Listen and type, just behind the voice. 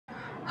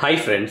Hi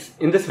friends,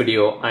 in this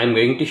video I am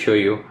going to show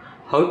you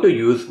how to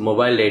use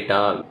mobile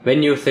data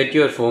when you set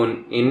your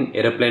phone in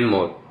airplane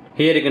mode.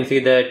 Here you can see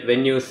that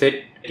when you set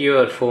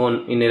your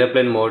phone in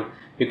airplane mode,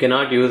 you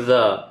cannot use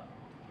the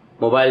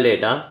mobile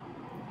data,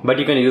 but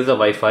you can use the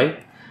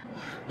Wi-Fi.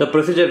 The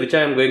procedure which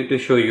I am going to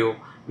show you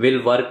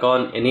will work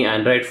on any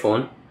Android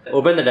phone.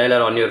 Open the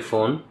dialer on your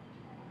phone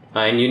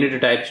and you need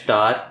to type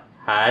star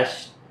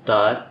hash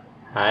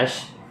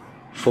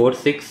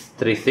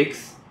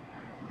 4636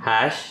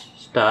 hash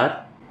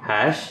star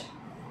hash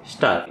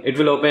star. It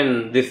will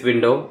open this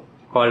window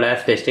called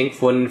as testing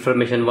phone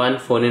information 1,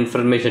 phone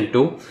information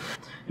 2.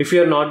 If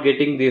you are not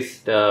getting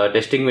this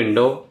testing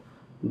window,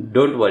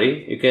 don't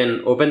worry, you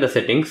can open the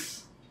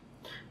settings.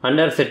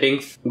 Under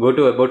settings, go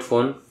to about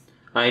phone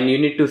and you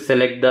need to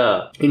select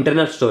the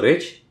internal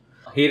storage.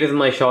 Here is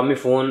my Xiaomi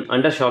phone.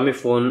 Under Xiaomi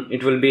phone,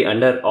 it will be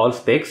under all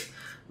specs,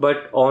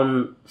 but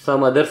on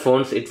some other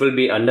phones it will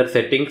be under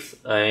settings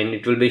and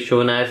it will be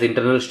shown as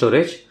internal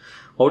storage.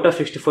 Out of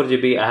 64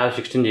 GB, I have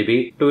 16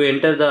 GB. To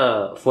enter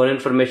the phone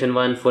information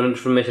 1, phone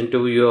information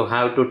 2, you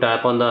have to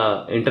tap on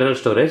the internal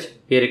storage.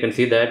 Here you can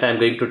see that I am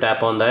going to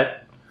tap on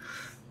that.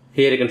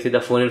 Here you can see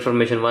the phone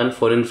information 1,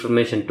 phone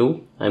information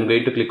 2. I am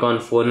going to click on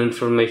phone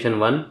information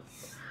 1.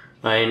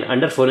 And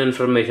under phone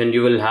information,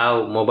 you will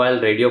have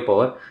mobile radio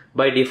power.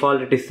 By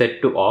default, it is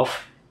set to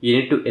off. You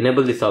need to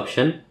enable this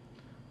option.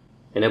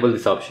 Enable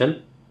this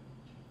option.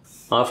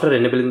 After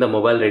enabling the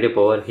mobile radio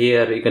power,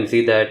 here you can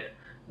see that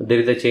there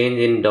is a change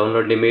in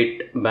download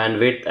limit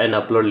bandwidth and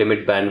upload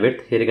limit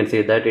bandwidth. Here you can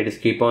see that it is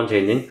keep on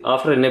changing.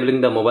 After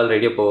enabling the mobile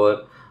radio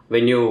power,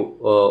 when you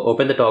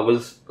open the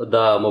toggles,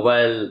 the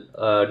mobile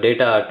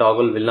data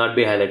toggle will not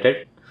be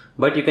highlighted,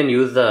 but you can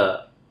use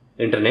the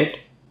internet.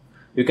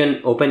 You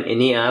can open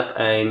any app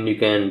and you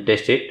can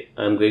test it.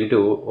 I am going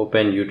to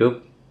open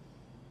YouTube.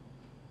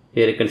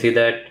 Here you can see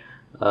that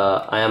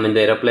I am in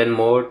the airplane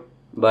mode,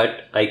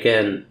 but I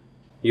can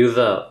use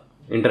the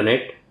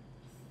internet.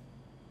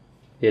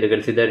 Here you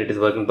can see that it is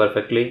working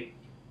perfectly.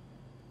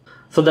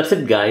 So that's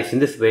it guys. In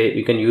this way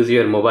you can use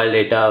your mobile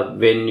data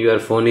when your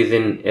phone is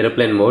in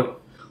airplane mode.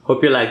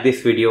 Hope you like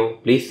this video.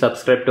 Please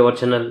subscribe to our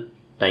channel.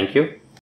 Thank you.